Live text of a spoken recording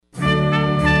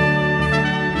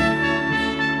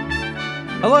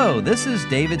Hello, this is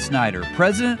David Snyder,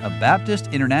 President of Baptist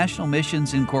International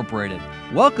Missions Incorporated,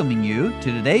 welcoming you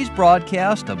to today's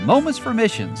broadcast of Moments for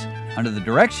Missions under the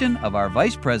direction of our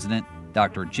Vice President,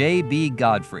 Dr. J.B.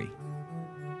 Godfrey.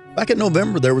 Back in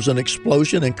November, there was an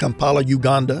explosion in Kampala,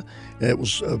 Uganda. It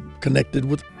was connected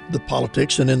with the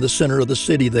politics and in the center of the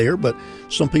city there, but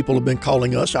some people have been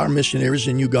calling us. Our missionaries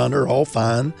in Uganda are all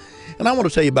fine. And I want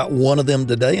to tell you about one of them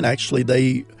today, and actually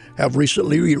they have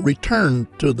recently returned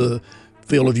to the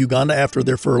field of Uganda after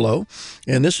their furlough.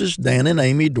 And this is Dan and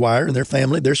Amy Dwyer and their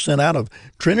family. They're sent out of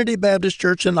Trinity Baptist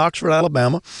Church in Oxford,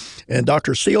 Alabama. And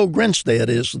Dr. C.O. Grinstead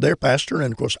is their pastor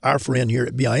and, of course, our friend here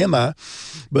at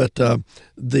BIMI. But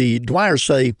the Dwyers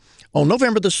say, on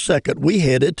November the 2nd, we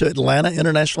headed to Atlanta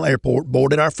International Airport,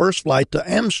 boarded our first flight to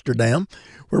Amsterdam,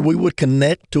 where we would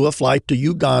connect to a flight to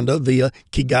Uganda via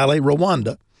Kigali,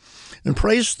 Rwanda. And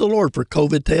praise the Lord for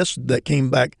COVID tests that came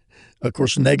back, of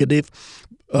course, negative,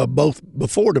 both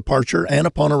before departure and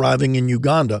upon arriving in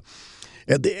Uganda.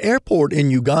 At the airport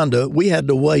in Uganda, we had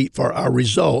to wait for our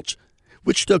results,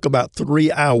 which took about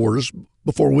 3 hours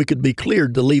before we could be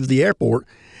cleared to leave the airport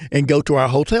and go to our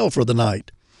hotel for the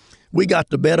night. We got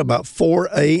to bed about 4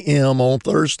 a.m. on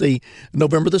Thursday,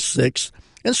 November the 6th,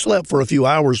 and slept for a few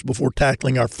hours before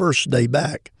tackling our first day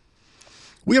back.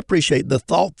 We appreciate the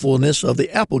thoughtfulness of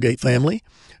the Applegate family,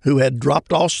 who had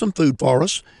dropped off some food for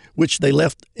us, which they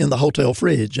left in the hotel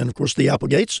fridge. And, of course, the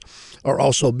Applegates are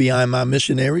also BIMI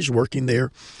missionaries working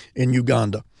there in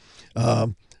Uganda.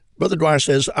 Brother Dwyer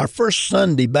says, our first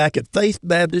Sunday back at Faith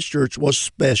Baptist Church was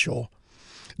special.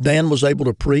 Dan was able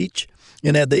to preach,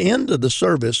 and at the end of the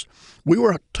service, we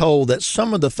were told that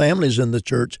some of the families in the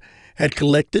church had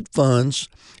collected funds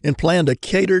and planned a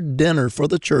catered dinner for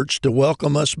the church to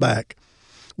welcome us back.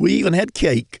 We even had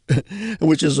cake,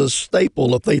 which is a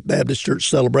staple of Faith Baptist Church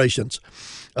celebrations.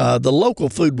 The local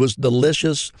food was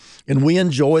delicious, and we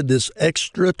enjoyed this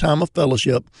extra time of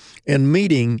fellowship and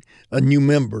meeting new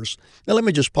members. Now, let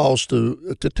me just pause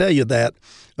to tell you that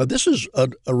this is a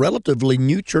relatively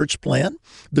new church plant.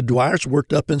 The Dwyers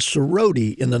worked up in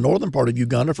Soroti in the northern part of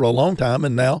Uganda for a long time,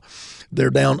 and now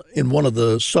they're down in one of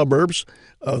the suburbs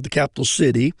of the capital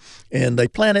city, and they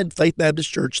planted Faith Baptist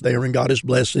Church there, and God is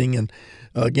blessing. And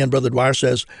again, Brother Dwyer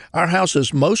says, our house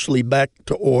is mostly back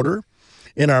to order,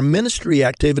 and our ministry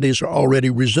activities are already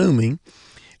resuming.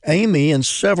 Amy and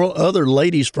several other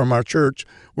ladies from our church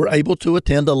were able to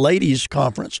attend a ladies'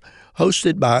 conference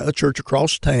hosted by a church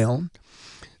across town.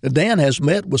 Dan has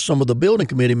met with some of the building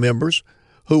committee members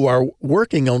who are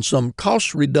working on some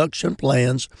cost reduction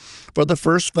plans for the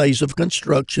first phase of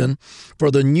construction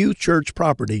for the new church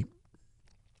property.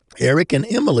 Eric and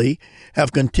Emily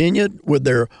have continued with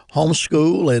their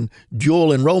homeschool and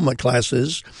dual enrollment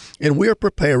classes, and we're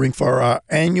preparing for our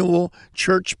annual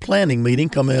church planning meeting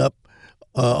coming up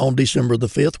on December the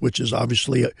 5th, which is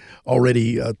obviously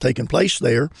already taken place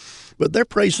there. But they're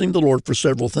praising the Lord for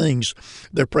several things.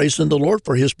 They're praising the Lord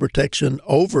for His protection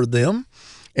over them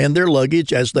and their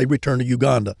luggage as they return to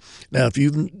Uganda. Now, if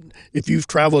you've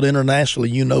traveled internationally,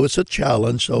 you know it's a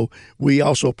challenge, so we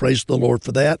also praise the Lord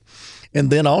for that. And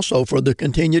then also for the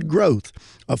continued growth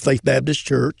of Faith Baptist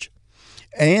Church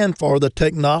and for the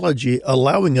technology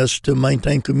allowing us to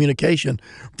maintain communication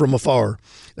from afar.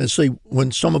 And see,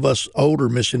 when some of us older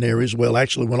missionaries, well,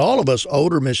 actually, when all of us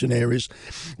older missionaries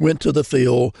went to the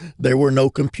field, there were no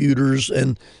computers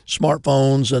and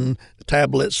smartphones and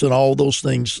tablets and all those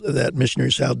things that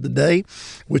missionaries have today,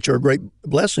 which are great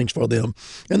blessings for them.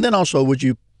 And then also, would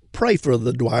you pray for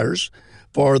the Dwyers,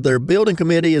 for their building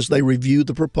committee as they review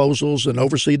the proposals and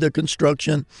oversee the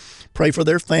construction. Pray for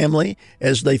their family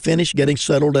as they finish getting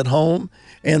settled at home,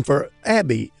 and for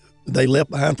Abby, they left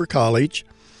behind for college.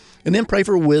 And then pray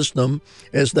for wisdom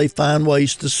as they find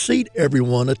ways to seat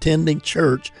everyone attending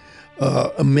church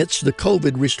amidst the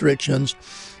COVID restrictions.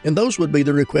 And those would be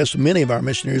the requests many of our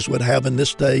missionaries would have in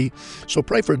this day. So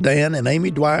pray for Dan and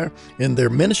Amy Dwyer in their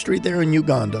ministry there in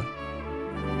Uganda.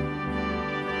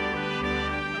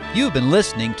 You've been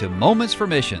listening to Moments for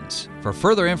Missions. For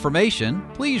further information,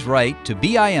 please write to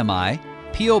BIMI,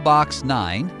 P.O. Box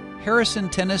 9, Harrison,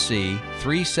 Tennessee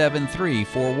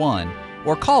 37341,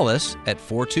 or call us at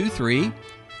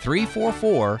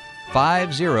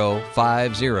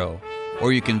 423-344-5050.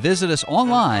 Or you can visit us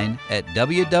online at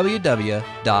www.bimi.org.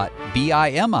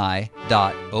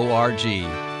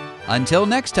 Until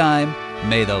next time,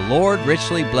 may the Lord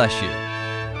richly bless you.